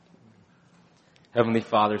Heavenly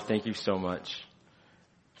Father, thank you so much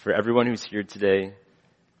for everyone who's here today,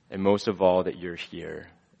 and most of all, that you're here.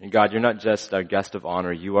 And God, you're not just our guest of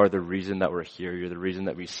honor. You are the reason that we're here. You're the reason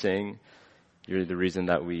that we sing. You're the reason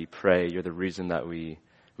that we pray. You're the reason that we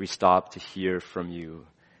stop to hear from you.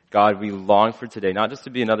 God, we long for today, not just to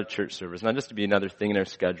be another church service, not just to be another thing in our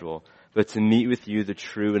schedule, but to meet with you, the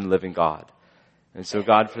true and living God. And so,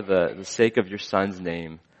 God, for the sake of your Son's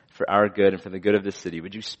name, for our good and for the good of this city,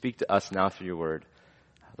 would you speak to us now through your word?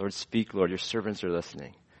 Lord, speak, Lord. Your servants are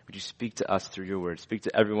listening. Would you speak to us through your word? Speak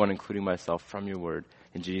to everyone, including myself, from your word.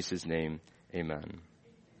 In Jesus' name, amen.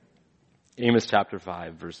 Amos chapter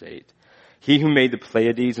 5, verse 8. He who made the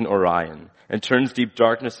Pleiades and Orion, and turns deep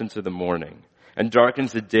darkness into the morning, and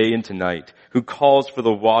darkens the day into night, who calls for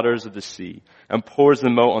the waters of the sea, and pours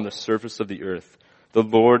them out on the surface of the earth. The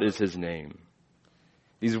Lord is his name.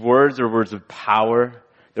 These words are words of power.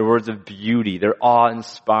 They're words of beauty. They're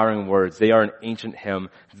awe-inspiring words. They are an ancient hymn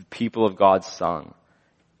the people of God sung.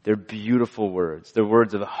 They're beautiful words. They're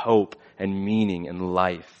words of hope and meaning and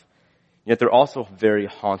life. Yet they're also very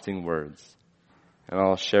haunting words. And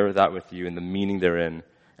I'll share that with you and the meaning therein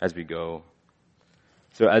as we go.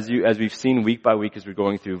 So as we've seen week by week as we're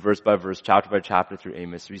going through verse by verse, chapter by chapter through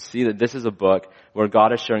Amos, we see that this is a book where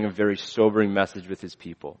God is sharing a very sobering message with his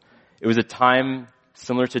people. It was a time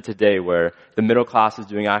similar to today where the middle class is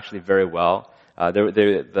doing actually very well.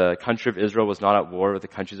 The country of Israel was not at war with the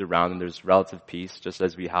countries around them. There's relative peace, just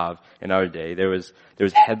as we have in our day. There was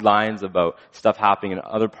headlines about stuff happening in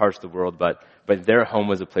other parts of the world, but their home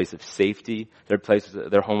was a place of safety.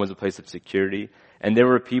 Their home was a place of security. And there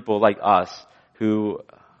were people like us who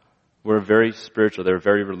were very spiritual. They were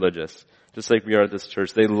very religious, just like we are at this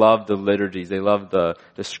church. They loved the liturgies. They loved the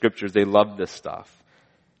scriptures. They loved this stuff.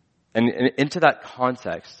 And into that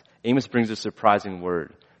context, Amos brings a surprising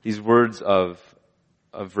word. These words of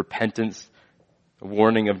repentance, a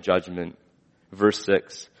warning of judgment. Verse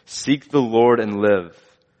 6, seek the Lord and live,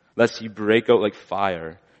 lest he break out like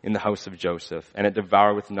fire in the house of Joseph, and it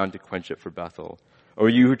devour with none to quench it for Bethel. Or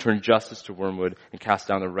you who turn justice to wormwood and cast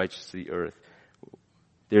down the righteous to the earth.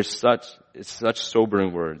 There's such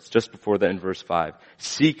sobering words just before that in verse 5.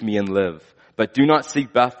 Seek me and live, but do not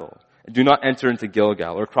seek Bethel. Do not enter into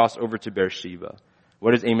Gilgal or cross over to Beersheba.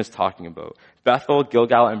 What is Amos talking about? Bethel,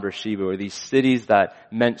 Gilgal, and Beersheba were these cities that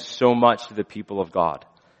meant so much to the people of God.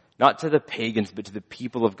 Not to the pagans, but to the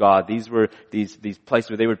people of God. These were these places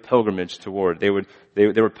where they would pilgrimage toward. They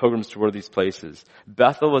were pilgrims toward these places.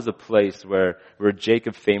 Bethel was a place where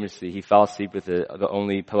Jacob famously, he fell asleep with the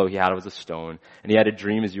only pillow he had was a stone. And he had a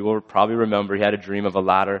dream, as you will probably remember, he had a dream of a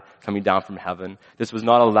ladder coming down from heaven. This was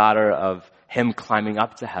not a ladder of him climbing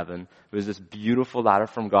up to heaven. It was this beautiful ladder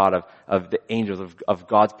from God of the angels, of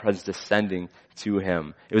God's presence descending to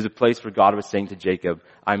him. It was a place where God was saying to Jacob,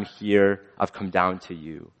 I'm here, I've come down to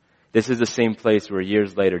you. This is the same place where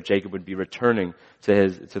years later Jacob would be returning to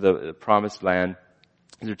the promised land.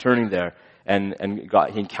 He's returning there and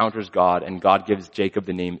he encounters God, and God gives Jacob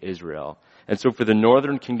the name Israel. And so for the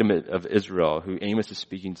northern kingdom of Israel, who Amos is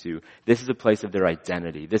speaking to, this is a place of their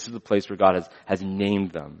identity. This is a place where God has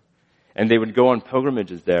named them. And they would go on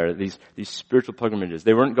pilgrimages there, these spiritual pilgrimages.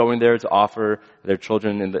 They weren't going there to offer their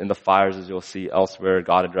children in the fires, as you'll see elsewhere,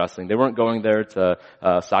 God addressing. They weren't going there to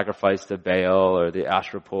sacrifice to Baal or the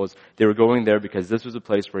Asherah poles. They were going there because this was a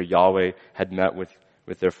place where Yahweh had met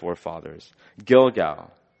with their forefathers.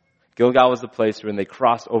 Gilgal was the place when they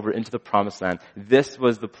crossed over into the promised land. This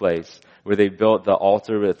was the place where they built the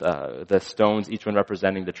altar with the stones, each one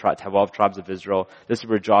representing the 12 tribes of Israel. This is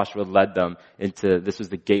where Joshua led them into, this was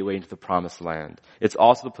the gateway into the promised land. It's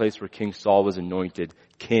also the place where King Saul was anointed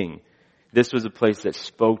king. This was a place that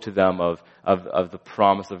spoke to them of the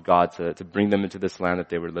promise of God to bring them into this land that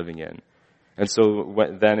they were living in. And so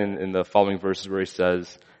then in the following verses where he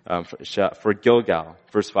says, for Gilgal,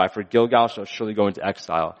 verse 5, for Gilgal shall surely go into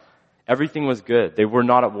exile. Everything was good. They were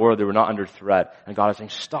not at war. They were not under threat. And God is saying,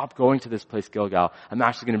 stop going to this place, Gilgal. I'm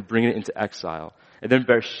actually going to bring it into exile. And then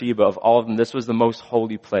Beersheba, of all of them, this was the most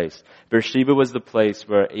holy place. Beersheba was the place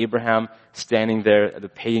where Abraham, standing there, the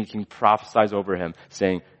pagan king prophesies over him,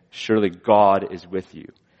 saying, surely God is with you.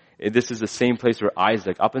 This is the same place where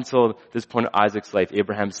Isaac, up until this point of Isaac's life,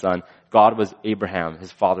 Abraham's son, God was Abraham,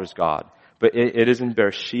 his father's God. But it is in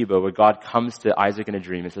Beersheba where God comes to Isaac in a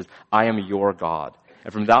dream and says, I am your God.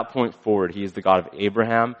 And from that point forward, he is the God of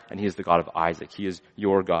Abraham and he is the God of Isaac. He is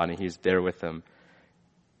your God and he is there with him.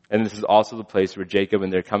 And this is also the place where Jacob,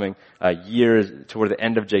 and they're coming years toward the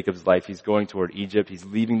end of Jacob's life, he's going toward Egypt. He's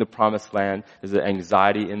leaving the promised land. There's an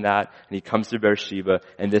anxiety in that. And he comes to Beersheba,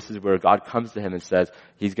 and this is where God comes to him and says,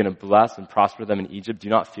 he's going to bless and prosper them in Egypt. Do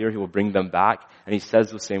not fear, he will bring them back. And he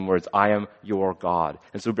says the same words, I am your God.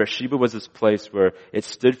 And so Beersheba was this place where it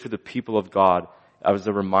stood for the people of God as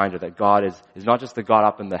a reminder that God is not just the God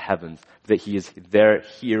up in the heavens, but that he is there,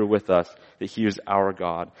 here with us, that he is our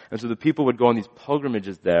God. And so the people would go on these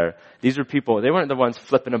pilgrimages there. These were people, they weren't the ones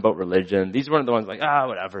flipping about religion. These weren't the ones like,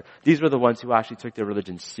 whatever. These were the ones who actually took their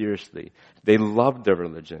religion seriously. They loved their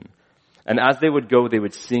religion. And as they would go, they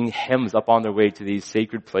would sing hymns up on their way to these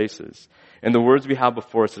sacred places. And the words we have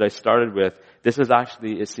before us that I started with, this is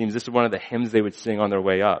actually, it seems, this is one of the hymns they would sing on their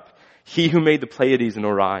way up. He who made the Pleiades and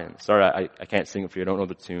Orion. Sorry, I can't sing it for you. I don't know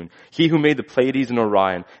the tune. He who made the Pleiades and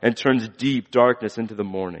Orion and turns deep darkness into the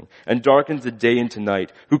morning and darkens the day into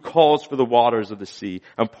night, who calls for the waters of the sea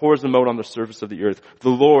and pours them out on the surface of the earth. The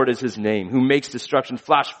Lord is his name, who makes destruction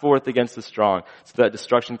flash forth against the strong so that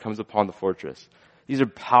destruction comes upon the fortress. These are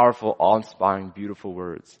powerful, awe-inspiring, beautiful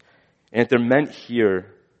words. And they're meant here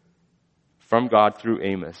from God through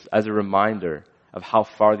Amos as a reminder of how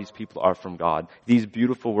far these people are from God. These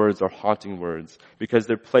beautiful words are haunting words because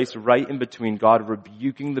they're placed right in between God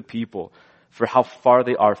rebuking the people for how far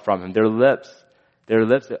they are from him. Their lips, they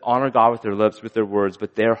honor God with their lips, with their words,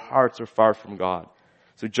 but their hearts are far from God.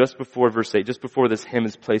 So just before verse 8, just before this hymn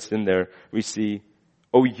is placed in there, we see,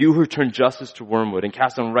 O you who turn justice to wormwood and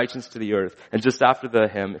cast unrighteousness to the earth. And just after the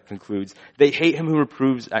hymn, it concludes, they hate him who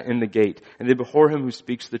reproves in the gate, and they abhor him who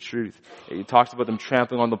speaks the truth. It talks about them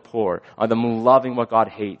trampling on the poor, on them loving what God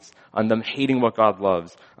hates, on them hating what God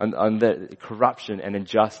loves, on the corruption and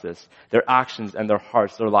injustice. Their actions and their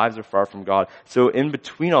hearts, their lives are far from God. So in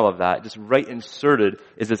between all of that, just right inserted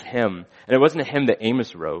is this hymn. And it wasn't a hymn that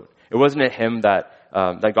Amos wrote. It wasn't a hymn that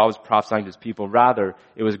God was prophesying to his people. Rather,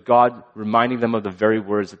 it was God reminding them of the very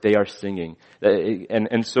words that they are singing.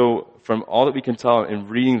 And so from all that we can tell in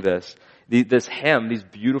reading this hymn, these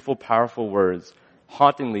beautiful, powerful words,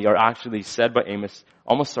 hauntingly are actually said by Amos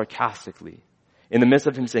almost sarcastically. In the midst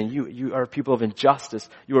of him saying, you are a people of injustice.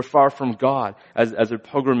 You are far from God as they're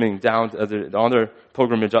pilgriming down, on their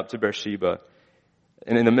pilgrimage up to Beersheba.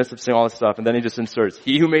 And in the midst of saying all this stuff, and then he just inserts,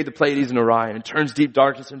 he who made the Pleiades and Orion and turns deep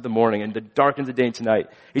darkness into the morning and darkens the day into night.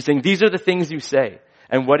 He's saying, these are the things you say.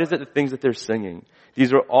 And what is it, the things that they're singing?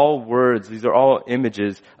 These are all words, these are all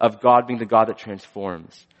images of God being the God that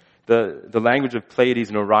transforms. The language of Pleiades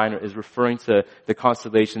and Orion is referring to the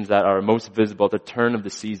constellations that are most visible at the turn of the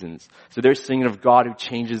seasons. So they're singing of God who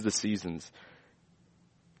changes the seasons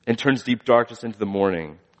and turns deep darkness into the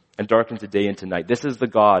morning and darkens the day into night. This is the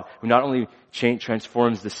God who not only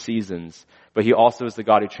transforms the seasons, but he also is the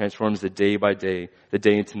God who transforms the day by day, the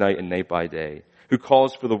day into night and night by day, who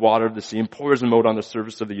calls for the water of the sea and pours them out on the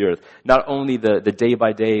surface of the earth. Not only the day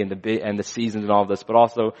by day and the seasons and all of this, but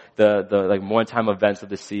also the like one-time events of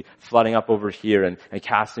the sea flooding up over here and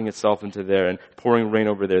casting itself into there and pouring rain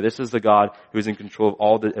over there. This is the God who is in control of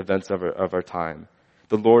all the events of our time.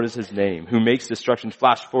 The Lord is his name, who makes destruction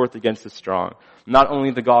flash forth against the strong. Not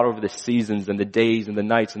only the God over the seasons and the days and the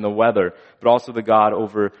nights and the weather, but also the God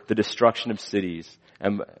over the destruction of cities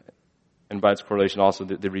and by its correlation also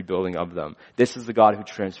the rebuilding of them. This is the God who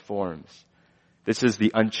transforms. This is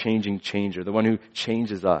the unchanging changer, the one who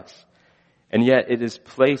changes us. And yet it is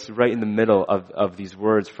placed right in the middle of these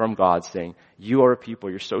words from God saying, you are a people,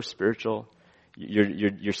 you're so spiritual.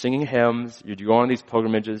 You're singing hymns, you're going on these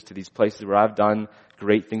pilgrimages to these places where I've done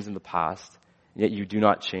great things in the past, yet you do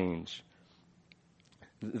not change.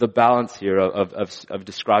 The balance here of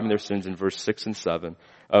describing their sins in verse 6 and 7,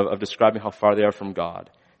 of describing how far they are from God.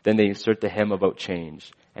 Then they insert the hymn about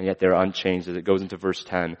change, and yet they're unchanged as it goes into verse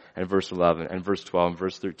 10 and verse 11 and verse 12 and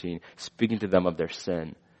verse 13, speaking to them of their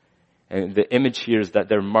sin. And the image here is that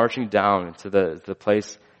they're marching down to the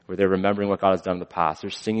place where they're remembering what God has done in the past. They're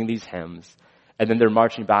singing these hymns, and then they're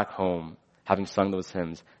marching back home, having sung those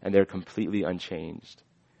hymns, and they're completely unchanged.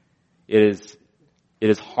 It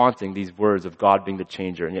is haunting, these words of God being the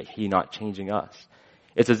changer, and yet he not changing us.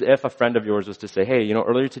 It's as if a friend of yours was to say, hey,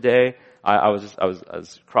 earlier today, I was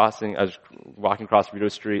walking across Rideau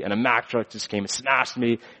Street, and a Mack truck just came and smashed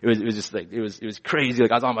me. It was crazy.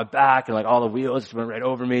 Like I was on my back, and like all the wheels just went right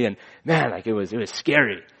over me, and man, like it was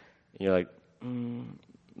scary. And you're like,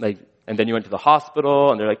 and then you went to the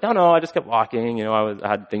hospital, and they're like, no, I just kept walking. I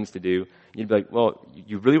had things to do. And you'd be like, well,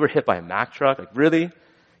 you really were hit by a Mack truck? Like really?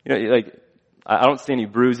 I don't see any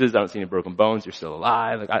bruises. I don't see any broken bones. You're still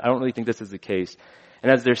alive. Like I don't really think this is the case.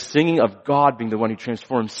 And as they're singing of God being the one who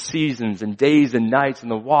transforms seasons and days and nights and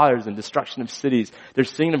the waters and destruction of cities, they're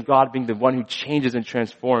singing of God being the one who changes and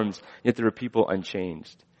transforms, yet there are people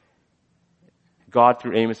unchanged. God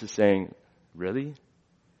through Amos is saying, really?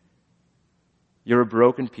 You're a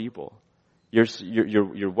broken people. You're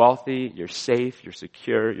wealthy, you're safe, you're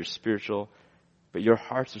secure, you're spiritual, but your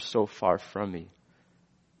hearts are so far from me.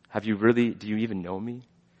 Do you even know me?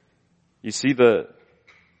 You see the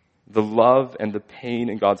love and the pain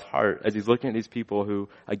in God's heart as he's looking at these people who,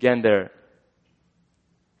 again, they're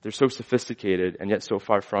so sophisticated and yet so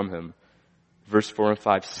far from him. Verse 4 and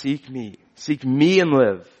 5, seek me and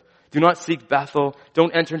live. Do not seek Bethel.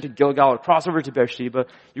 Don't enter into Gilgal or cross over to Beersheba.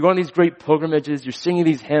 You're going on these great pilgrimages. You're singing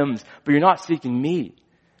these hymns, but you're not seeking me,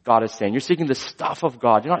 God is saying. You're seeking the stuff of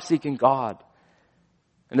God. You're not seeking God.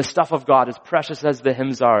 And the stuff of God, as precious as the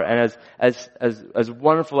hymns are, and as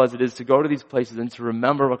wonderful as it is to go to these places and to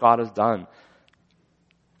remember what God has done,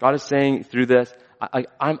 God is saying through this,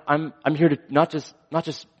 I'm here to not just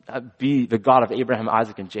be the God of Abraham,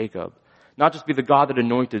 Isaac, and Jacob, not just be the God that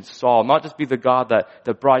anointed Saul, not just be the God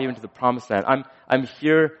that brought you into the promised land. I'm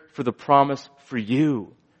here for the promise for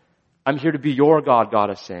you. I'm here to be your God, God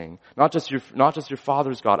is saying, not just your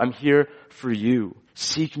father's God. I'm here for you.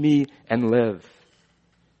 Seek me and live.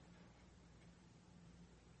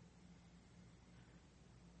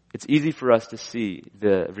 It's easy for us to see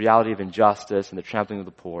the reality of injustice and the trampling of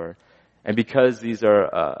the poor. And because these are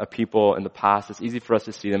a people in the past, it's easy for us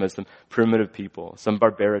to see them as some primitive people, some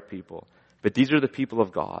barbaric people. But these are the people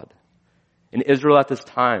of God. In Israel at this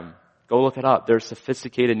time, go look it up, they're a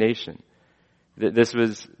sophisticated nation. This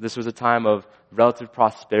was a time of relative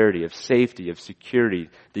prosperity, of safety, of security.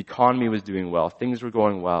 The economy was doing well. Things were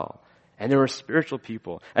going well. And they were spiritual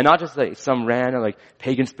people. And not just like some random like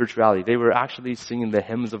pagan spirituality. They were actually singing the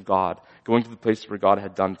hymns of God, going to the places where God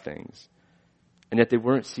had done things. And yet they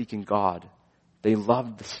weren't seeking God. They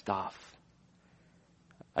loved the stuff.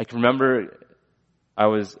 I can remember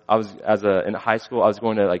in high school, I was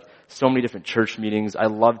going to like so many different church meetings. I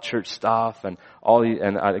loved church stuff and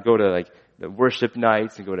I'd go to like the worship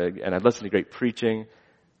nights and I'd listen to great preaching.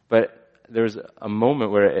 But there was a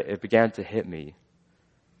moment where it began to hit me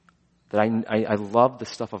that I loved the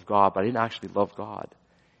stuff of God, but I didn't actually love God.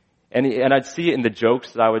 And I'd see it in the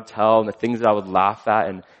jokes that I would tell and the things that I would laugh at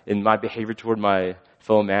and in my behavior toward my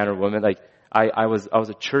fellow man or woman. Like I was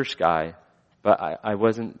a church guy, but I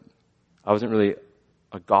wasn't really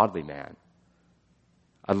a godly man.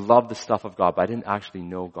 I loved the stuff of God, but I didn't actually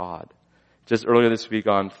know God. Just earlier this week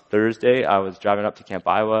on Thursday, I was driving up to Camp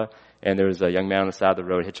Iowa and there was a young man on the side of the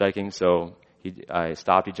road hitchhiking. So I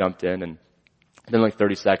stopped, he jumped in, and within like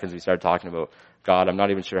 30 seconds we started talking about God. I'm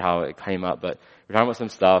not even sure how it came up, but we're talking about some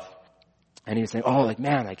stuff. And he was saying,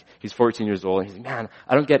 he's 14 years old. And he's like, man,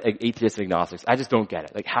 I don't get atheists and agnostics. I just don't get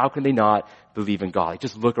it. Like, how can they not believe in God? Like,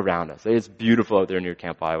 just look around us. It's beautiful out there near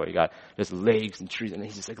Camp Iowa. You got just lakes and trees. And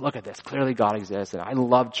he's just like, look at this. Clearly God exists. And I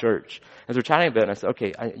love church. As we're chatting a bit, and I said,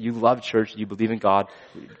 okay, you love church. You believe in God.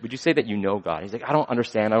 Would you say that you know God? He's like, I don't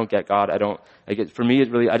understand. I don't get God. For me,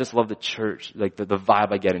 I just love the church, like the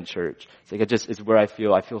vibe I get in church. It's like, it's where I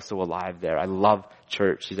feel so alive there. I love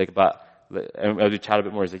church. He's like, and as we chat a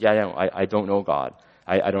bit more, he's like, I don't know God.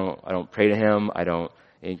 I don't pray to him. I don't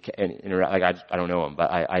interact, I don't know him, but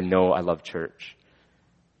I know I love church.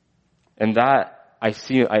 And that I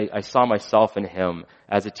saw myself in him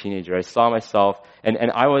as a teenager. I saw myself, and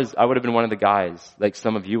I would have been one of the guys, like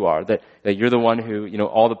some of you are, that you're the one who,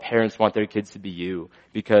 all the parents want their kids to be you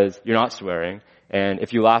because you're not swearing. And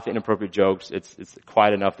if you laugh at inappropriate jokes, it's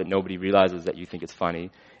quiet enough that nobody realizes that you think it's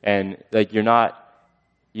funny. And like, you're not,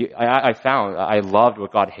 I found I loved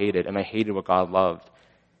what God hated and I hated what God loved.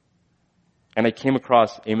 And I came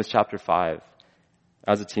across Amos chapter 5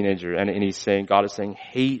 as a teenager, and God is saying,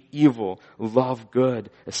 hate evil, love good,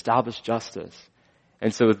 establish justice.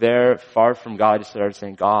 And so there, far from God, I just started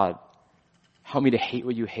saying, God, help me to hate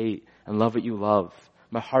what you hate and love what you love.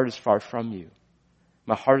 My heart is far from you.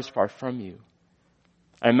 My heart is far from you.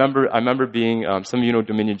 I remember being, some of you know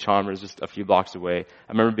Dominion Chalmers, just a few blocks away.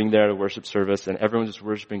 I remember being there at a worship service and everyone just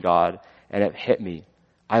worshiping God, and it hit me.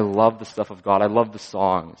 I love the stuff of God. I love the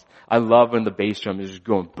songs. I love when the bass drum is just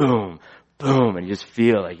going boom, boom, and you just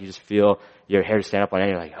feel your hair stand up on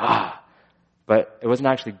end. You're like, ah. But it wasn't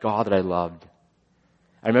actually God that I loved.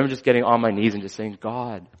 I remember just getting on my knees and just saying,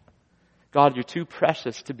 God, you're too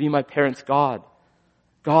precious to be my parents' God.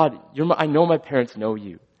 God, I know my parents know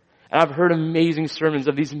you. And I've heard amazing sermons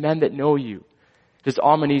of these men that know you. Just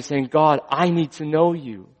on my knees saying, God, I need to know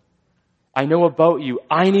you. I know about you.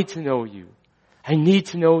 I need to know you. I need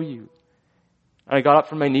to know you. And I got up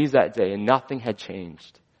from my knees that day and nothing had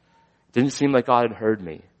changed. Didn't seem like God had heard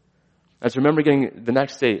me. I just remember getting the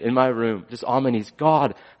next day in my room, just on my knees,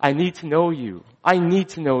 God, I need to know you. I need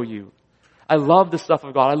to know you. I love the stuff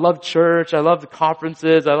of God. I love church. I love the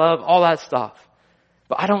conferences. I love all that stuff.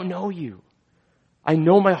 But I don't know you. I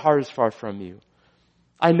know my heart is far from you.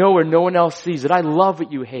 I know where no one else sees it. I love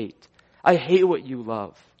what you hate. I hate what you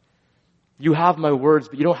love. You have my words,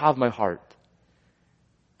 but you don't have my heart.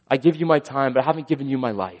 I give you my time, but I haven't given you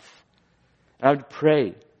my life. And I would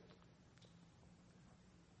pray.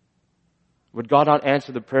 Would God not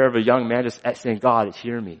answer the prayer of a young man just saying, God,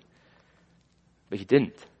 hear me? But he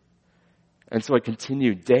didn't. And so I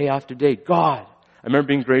continued day after day. God, I remember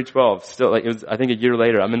being grade 12, still, like it was, I think a year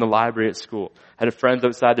later, I'm in the library at school. I had friends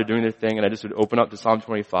outside, they're doing their thing, and I just would open up to Psalm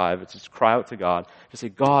 25 and just cry out to God. Just say,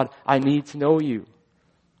 God, I need to know you.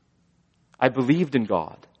 I believed in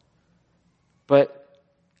God. But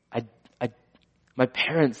my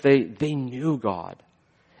parents, they knew God.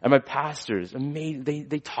 And my pastors,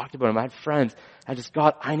 they talked about him. I had friends.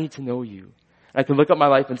 God, I need to know you. And I can look at my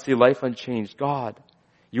life and see life unchanged. God,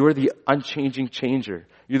 you are the unchanging changer.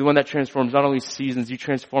 You're the one that transforms not only seasons, you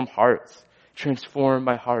transform hearts. Transform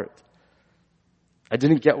my heart. I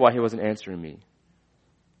didn't get why he wasn't answering me.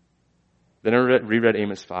 Then I reread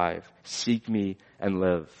Amos 5. Seek me and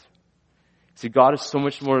live. See, God is so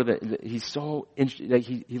much more than, he's so, like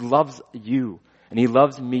he loves you and he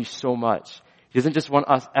loves me so much. He doesn't just want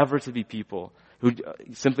us ever to be people who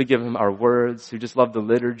simply give him our words, who just love the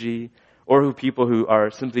liturgy, or who people who are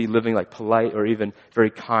simply living like polite or even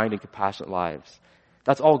very kind and compassionate lives.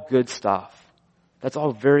 That's all good stuff. That's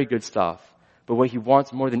all very good stuff. But what he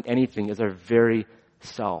wants more than anything is our very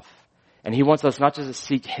self. And he wants us not just to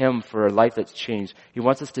seek him for a life that's changed. He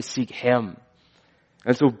wants us to seek him.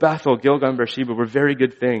 And so Bethel, Gilgal, and Beersheba were very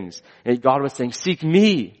good things. And God was saying, seek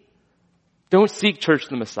me. Don't seek Church of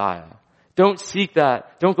the Messiah. Don't seek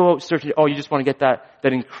that. Don't go out searching. Oh, you just want to get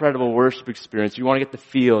that incredible worship experience. You want to get the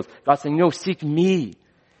feels. God's saying, no, seek me.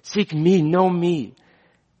 Seek me. Know me.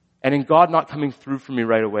 And in God not coming through for me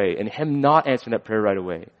right away and him not answering that prayer right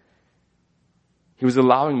away, he was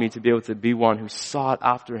allowing me to be able to be one who sought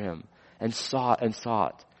after him and sought and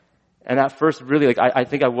sought. And at first, really, I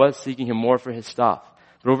think I was seeking him more for his stuff.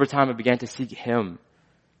 But over time, I began to seek him.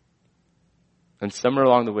 And somewhere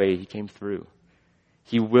along the way, he came through.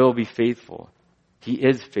 He will be faithful. He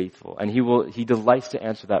is faithful. And he delights to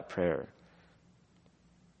answer that prayer.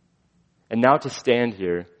 And now to stand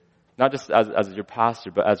here, not just as your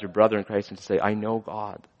pastor, but as your brother in Christ, and to say, I know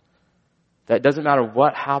God. That doesn't matter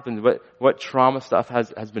what happens, what trauma stuff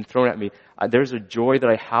has been thrown at me. There's a joy that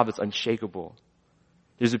I have that's unshakable.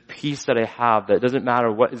 There's a peace that I have that doesn't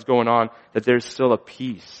matter what is going on, that there's still a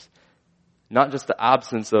peace. Not just the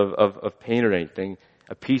absence of pain or anything,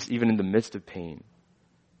 a peace even in the midst of pain.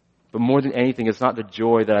 But more than anything, it's not the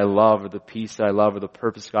joy that I love or the peace that I love or the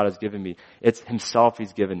purpose God has given me. It's himself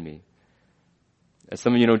he's given me. As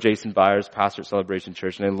some of you know Jason Byers, pastor at Celebration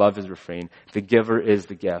Church, and I love his refrain, the giver is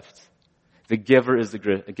the gift. The giver is the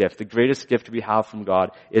gift. The greatest gift we have from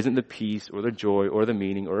God isn't the peace or the joy or the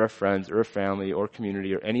meaning or our friends or our family or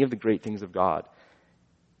community or any of the great things of God.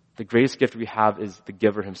 The greatest gift we have is the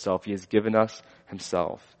giver himself. He has given us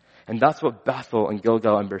himself. And that's what Bethel and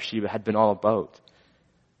Gilgal and Beersheba had been all about.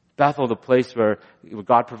 Bethel, the place where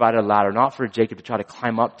God provided a ladder, not for Jacob to try to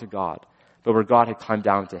climb up to God, but where God had climbed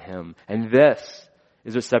down to him. And this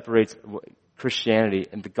is what separates Christianity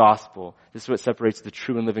and the gospel. This is what separates the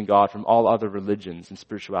true and living God from all other religions and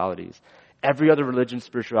spiritualities. Every other religion and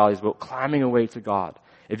spirituality is about climbing away to God.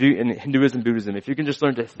 In Hinduism, Buddhism, if you can just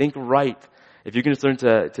learn to think right, if you can just learn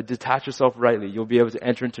to detach yourself rightly, you'll be able to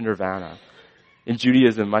enter into nirvana. In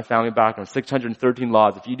Judaism, my family background, 613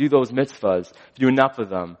 laws. If you do those mitzvahs, if you do enough of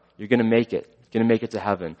them, you're going to make it. You're going to make it to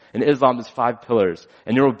heaven. In Islam, there's 5 pillars.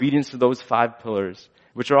 And your obedience to those 5 pillars,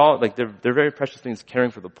 which are all, they're very precious things, caring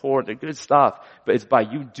for the poor, they're good stuff. But it's by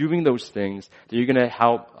you doing those things that you're going to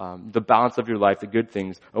help the balance of your life, the good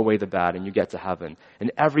things, outweigh the bad, and you get to heaven.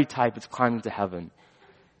 And every type is climbing to heaven.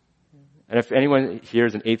 And if anyone here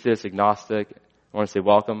is an atheist, agnostic, I want to say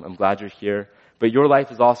welcome. I'm glad you're here. But your life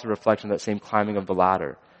is also a reflection of that same climbing of the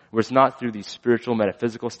ladder, where it's not through these spiritual,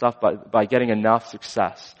 metaphysical stuff, but by getting enough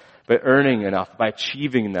success, by earning enough, by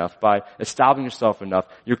achieving enough, by establishing yourself enough.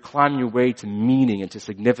 You're climbing your way to meaning and to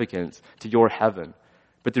significance, to your heaven.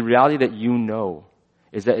 But the reality that you know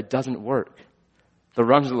is that it doesn't work. The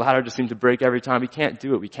rungs of the ladder just seem to break every time. We can't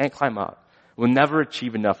do it. We can't climb up. We'll never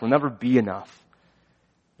achieve enough. We'll never be enough.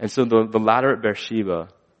 And so the ladder at Beersheba,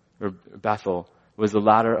 or Bethel, was the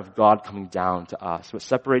ladder of God coming down to us. What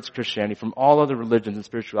separates Christianity from all other religions and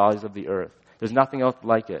spiritualities of the earth. There's nothing else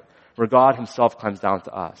like it, where God himself climbs down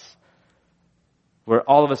to us. where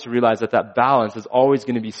all of us realize that that balance is always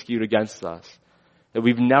going to be skewed against us. That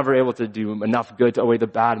we've never able to do enough good to outweigh the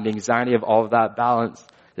bad, and the anxiety of all of that balance,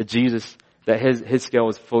 that Jesus, that his scale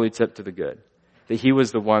was fully tipped to the good. That he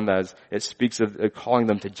was the one that it speaks of calling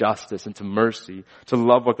them to justice and to mercy, to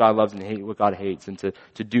love what God loves and hate what God hates, and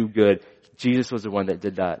to do good. Jesus was the one that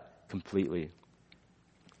did that completely.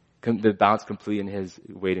 The balance complete in his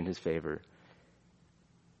weight in his favor.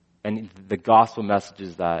 And the gospel message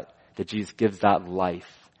is that Jesus gives that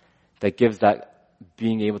life, that gives that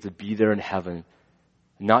being able to be there in heaven,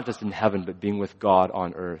 not just in heaven, but being with God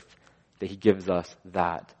on earth, that he gives us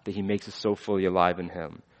that he makes us so fully alive in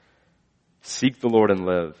him. Seek the Lord and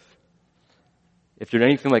live. If you're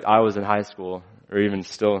anything like I was in high school, or even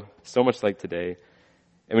still, so much like today,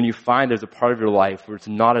 and when you find there's a part of your life where it's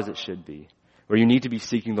not as it should be, where you need to be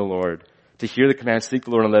seeking the Lord, to hear the command, seek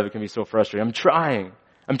the Lord and live, it can be so frustrating. I'm trying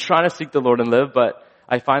to seek the Lord and live, but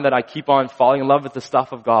I find that I keep on falling in love with the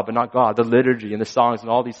stuff of God, but not God, the liturgy and the songs and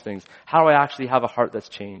all these things. How do I actually have a heart that's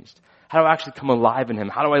changed? How do I actually come alive in him?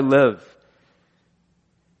 How do I live?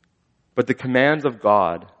 But the commands of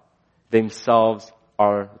God themselves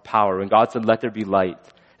are power. When God said, let there be light,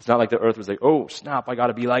 it's not like the earth was like, oh, snap, I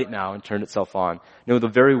gotta be light now, and turned itself on. No, the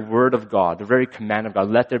very word of God, the very command of God,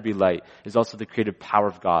 let there be light, is also the creative power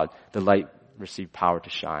of God. The light received power to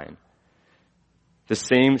shine. The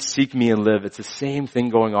same seek me and live. It's the same thing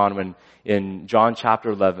going on when in John chapter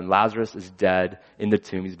 11, Lazarus is dead in the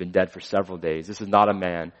tomb. He's been dead for several days. This is not a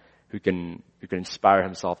man who can inspire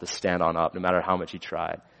himself to stand on up no matter how much he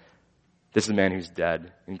tried. This is a man who's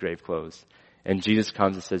dead in grave clothes. And Jesus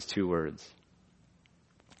comes and says two words.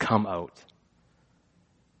 Come out.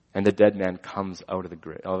 And the dead man comes out of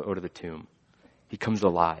the tomb. He comes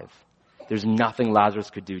alive. There's nothing Lazarus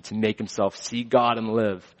could do to make himself see God and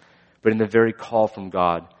live. But in the very call from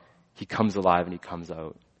God, he comes alive and he comes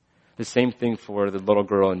out. The same thing for the little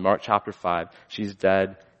girl in Mark chapter 5. She's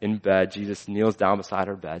dead in bed. Jesus kneels down beside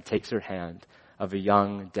her bed, takes her hand of a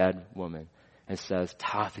young dead woman and says,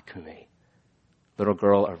 Talitha cumi. Little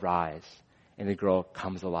girl, arise. And the girl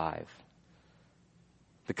comes alive.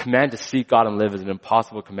 The command to seek God and live is an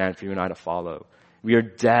impossible command for you and I to follow. We are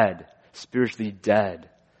dead, spiritually dead.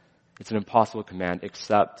 It's an impossible command,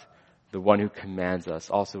 except the one who commands us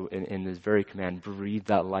also in this very command, breathe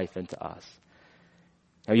that life into us.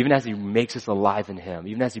 Now, even as he makes us alive in him,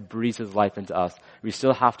 even as he breathes his life into us, we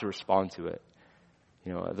still have to respond to it.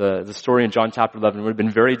 You know, the story in John chapter 11 would have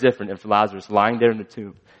been very different if Lazarus lying there in the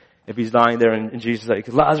tomb. If he's lying there and Jesus is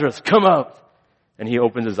like, Lazarus, come out! And he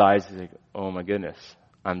opens his eyes, he's like, oh my goodness,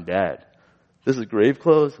 I'm dead. This is grave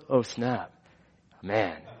clothes? Oh snap.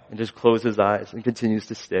 Man. And just closes his eyes and continues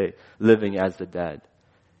to stay living as the dead.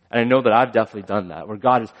 And I know that I've definitely done that, where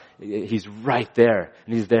God he's right there,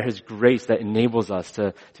 and he's there, his grace that enables us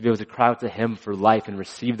to be able to cry out to him for life and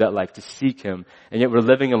receive that life, to seek him. And yet we're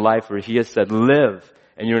living a life where he has said, live,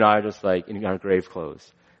 and you and I are just like in our grave clothes,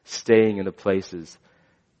 staying in the places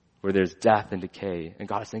where there's death and decay. And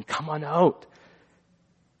God is saying, come on out.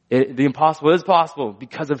 The impossible is possible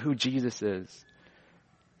because of who Jesus is.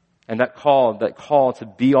 And that call to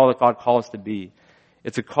be all that God calls us to be,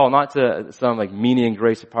 it's a call not to some like meaning and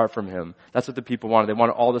grace apart from him. That's what the people wanted. They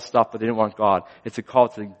wanted all the stuff, but they didn't want God. It's a call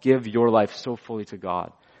to give your life so fully to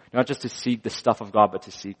God. Not just to seek the stuff of God, but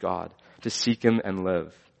to seek God. To seek him and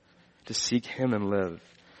live. To seek him and live.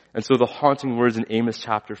 And so the haunting words in Amos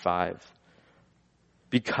chapter 5,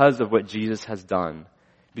 because of what Jesus has done,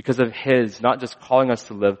 because of his, not just calling us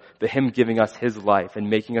to live, but him giving us his life and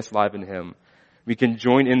making us alive in him, we can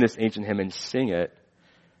join in this ancient hymn and sing it,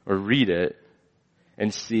 or read it,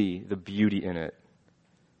 and see the beauty in it.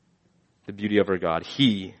 The beauty of our God.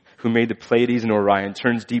 He who made the Pleiades and Orion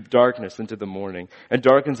turns deep darkness into the morning and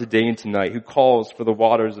darkens the day into night, who calls for the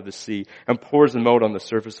waters of the sea and pours them out on the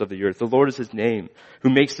surface of the earth. The Lord is his name, who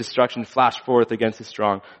makes destruction flash forth against the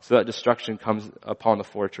strong, so that destruction comes upon the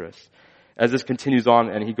fortress. As this continues on,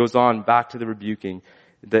 and he goes on back to the rebuking,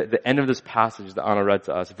 the end of this passage that Anna read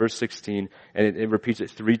to us, verse 16, and it repeats it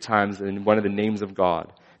 3 times in one of the names of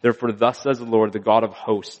God. Therefore, thus says the Lord, the God of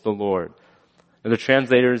hosts, the Lord. And the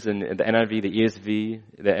translators in the NIV, the ESV,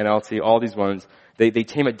 the NLT, all these ones, they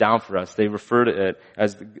tame it down for us. They refer to it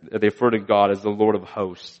as, they refer to God as the Lord of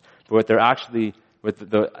hosts. But what they're actually, with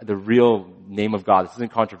the real name of God, this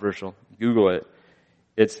isn't controversial, Google it.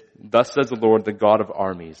 It's, thus says the Lord, the God of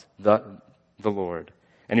armies, the Lord.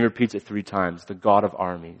 And he repeats it 3 times, the God of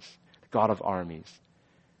armies, the God of armies.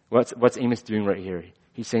 What's Amos doing right here?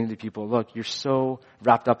 He's saying to people, look, you're so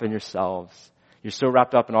wrapped up in yourselves. You're so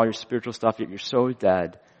wrapped up in all your spiritual stuff, yet you're so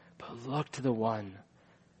dead. But look to the one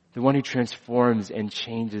the one who transforms and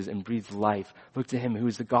changes and breathes life. Look to him who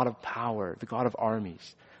is the God of power, the God of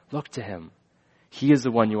armies. Look to him. He is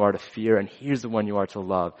the one you are to fear, and he is the one you are to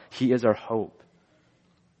love. He is our hope.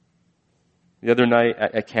 The other night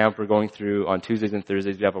at camp, we're going through, on Tuesdays and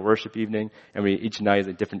Thursdays, we have a worship evening, and each night is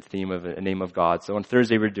a different theme of a name of God. So on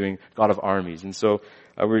Thursday, we're doing God of Armies. And so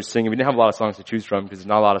we were singing, we didn't have a lot of songs to choose from because there's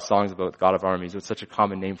not a lot of songs about God of Armies. It's such a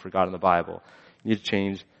common name for God in the Bible. We need to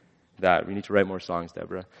change that. We need to write more songs,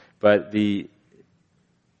 Deborah. But we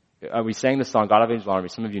sang the song, God of Angel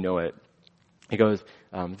Armies. Some of you know it. It goes,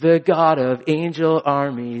 the God of angel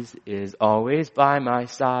armies is always by my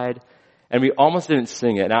side. And we almost didn't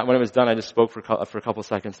sing it. And when it was done, I just spoke for a couple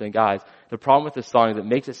seconds saying, guys, the problem with this song is it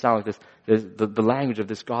makes it sound like the language of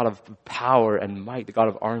this God of power and might, the God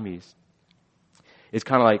of armies, is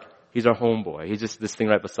kind of like, he's our homeboy. He's just this thing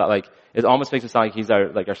right beside, like, it almost makes it sound like he's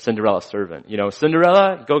our Cinderella servant. You know,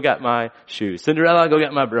 Cinderella, go get my shoes. Cinderella, go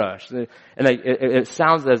get my brush. And like, it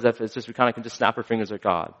sounds as if it's just, we kind of can just snap our fingers at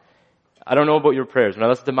God. I don't know about your prayers. When I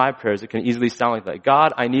listen to my prayers, it can easily sound like that.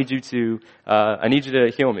 God, I need you to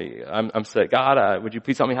heal me. I'm sick. God, would you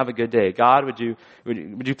please help me have a good day? God, would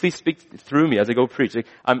you please speak through me as I go preach? Like,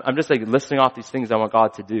 I'm just like listing off these things I want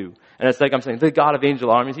God to do. And it's like I'm saying, the God of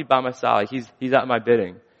angel armies, he's by my side. He's at my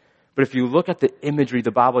bidding. But if you look at the imagery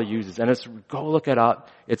the Bible uses, and go look it up,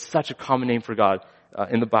 it's such a common name for God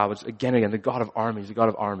in the Bible. It's again, the God of armies, the God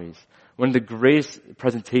of armies. One of the greatest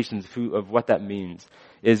presentations of what that means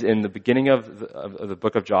is in the beginning of the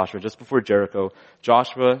book of Joshua, just before Jericho.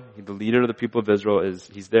 Joshua, the leader of the people of Israel,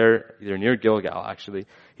 he's there, either near Gilgal actually.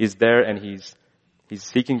 He's there and he's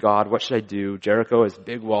seeking God. What should I do? Jericho has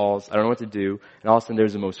big walls. I don't know what to do. And all of a sudden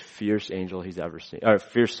there's the most fierce angel he's ever seen, or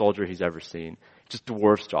fierce soldier he's ever seen. Just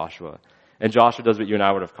dwarfs Joshua. And Joshua does what you and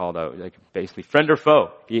I would have called out, like basically friend or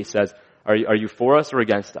foe. He says, are you for us or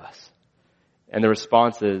against us? And the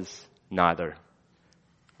response is neither.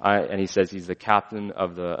 And he says he's the captain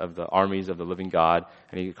of the armies of the living God,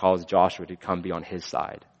 and he calls Joshua to come be on his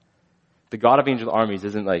side. The God of angel armies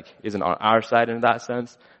isn't on our side in that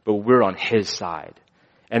sense, but we're on his side.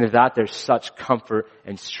 And in that there's such comfort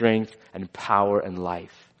and strength and power and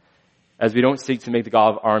life. As we don't seek to make the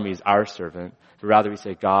God of armies our servant, but rather we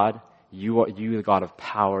say, God, you are the God of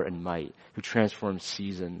power and might, who transforms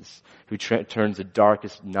seasons, who turns the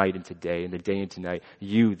darkest night into day and the day into night.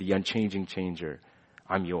 You, the unchanging changer,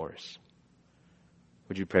 I'm yours.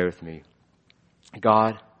 Would you pray with me?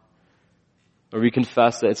 God, Lord, we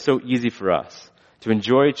confess that it's so easy for us to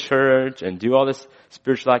enjoy church and do all this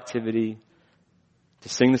spiritual activity, to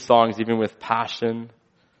sing the songs even with passion,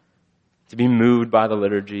 to be moved by the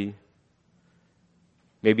liturgy,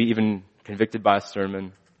 maybe even convicted by a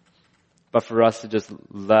sermon, but for us to just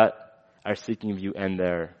let our seeking of you end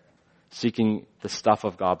there, seeking the stuff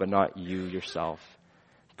of God, but not you yourself.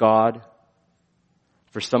 God,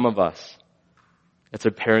 for some of us, it's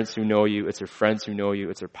our parents who know you, it's our friends who know you,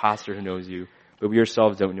 it's our pastor who knows you, but we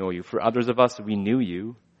ourselves don't know you. For others of us, we knew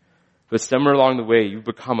you, but somewhere along the way, you've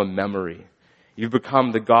become a memory. You've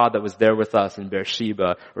become the God that was there with us in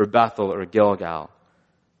Beersheba or Bethel or Gilgal.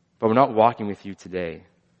 But we're not walking with you today.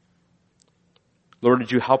 Lord,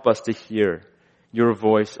 would you help us to hear your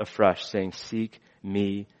voice afresh saying, seek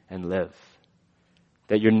me and live.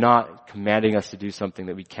 That you're not commanding us to do something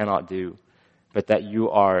that we cannot do, but that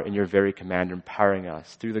you are, in your very command, empowering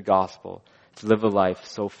us through the gospel to live a life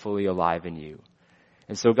so fully alive in you.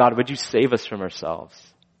 And so, God, would you save us from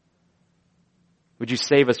ourselves? Would you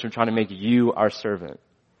save us from trying to make you our servant?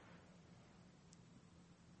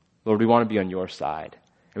 Lord, we want to be on your side.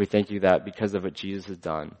 And we thank you that because of what Jesus has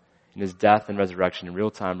done in his death and resurrection in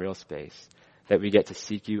real time, real space, that we get to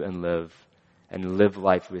seek you and live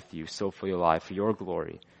life with you so fully alive for your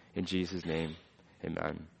glory. In Jesus' name,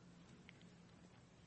 amen.